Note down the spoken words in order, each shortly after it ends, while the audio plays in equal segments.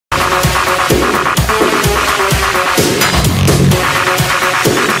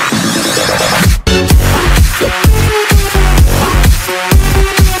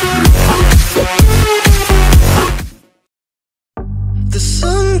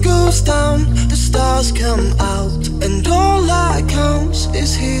sun goes down, the stars come out, and all that counts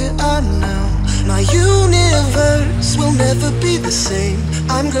is here and now. My universe will never be the same.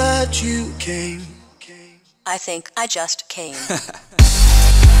 I'm glad you came. I think I just came.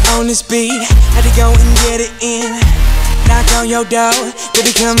 On this beat, had to go and get it in. Knock on your door,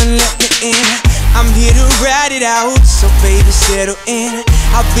 baby come and let me in. I'm here to ride it out, so baby settle in.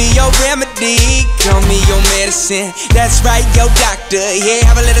 I'll be your remedy, call me your medicine. That's right, your doctor, yeah,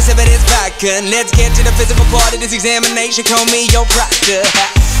 have a little sip of this vodka. Let's get to the physical part of this examination, call me your proctor.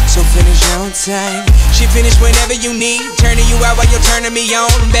 So finish on time, she finish whenever you need. Turning you out while you're turning me on.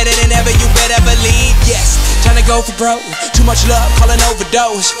 Better than ever, you better believe, yes. Trying to go for broke, too much love, call an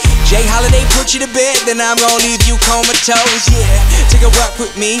overdose. Jay Holiday put you to bed, then I'm gonna leave you comatose, yeah. Take a walk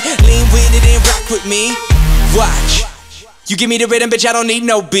with me, lean with it and rock with me. Watch, you give me the rhythm, bitch, I don't need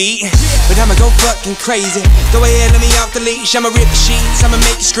no beat. But I'ma go fucking crazy. Go ahead, let me off the leash. I'ma rip the sheets, I'ma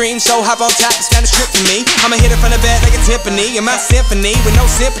make you scream. So hop on top, it's kinda strip for me. I'ma hit it from the back like a Tiffany. In my symphony, with no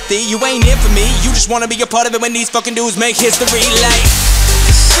sympathy. You ain't in for me, you just wanna be a part of it when these fucking dudes make history like.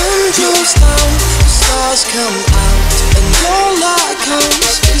 The sun goes down, the stars come out, and all that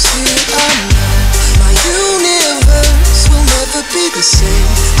counts is here and now. My universe will never be the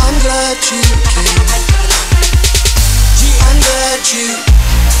same. I'm glad you came. I'm glad you came.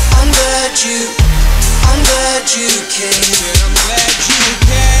 I'm glad you came. I'm glad you came.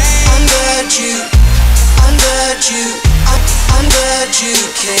 I'm glad you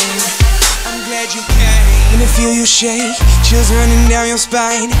came. I'm glad you came. When I feel you shake, chills running down your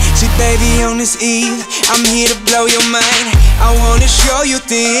spine. See baby on this eve, I'm here to blow your mind. I wanna show you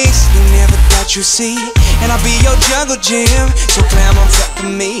things you never thought you'd see. And I'll be your jungle gym, so climb on top of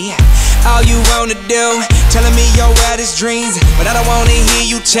me. All you wanna do, telling me your wildest dreams. But I don't wanna hear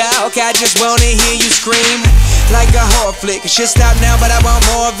you talk, I just wanna hear you scream. Like a horror flick, it should stop now but I want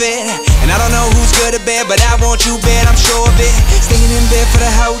more of it. And I don't know who's good or bad, but I want you bad, I'm sure of it. Staying in bed for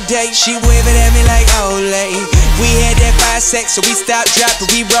the whole day, she waving at me like Olay. We had that fire sex, so we stopped, dropped, but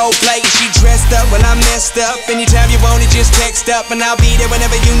we role play. She dressed up, well I'm messed up. Anytime you want it, just text up, and I'll be there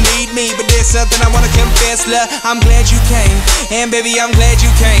whenever you need me. But there's something I wanna confess, love, I'm glad you came. And baby, I'm glad you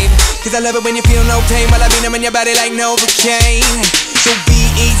came, cause I love it when you feel no pain while I be numbing your body like Novocaine. So be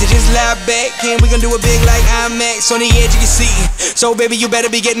easy, just lie back, and we gon' do it big like IMAX. On the edge you can see, so baby you better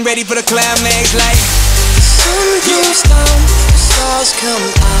be getting ready for the climax. Like the sun goes down, the stars come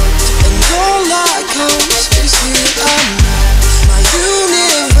out, and all that counts is here and now. My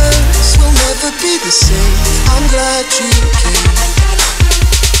universe will never be the same. I'm glad you came.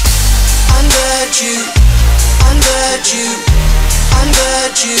 I'm glad you came. I'm glad you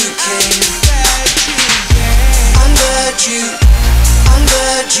came.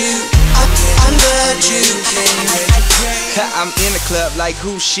 I'm in the club like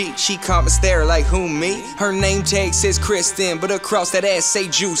who she caught me stare like who me. Her name tag says Kristen, but across that ass say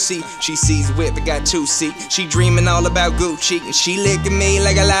Juicy. She sees whip, it got 2 seat. She dreaming all about Gucci, and she licking me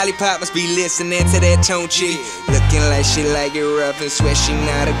like a lollipop. Must be listening to that Tunchi. Looking like she like it rough and swear she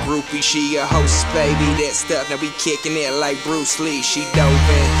not a groupie. She a host, baby, that stuff. Now we kicking it like Bruce Lee. She dove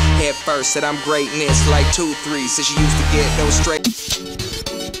in head first, said I'm greatness like 2-3. Said she used to get those straight.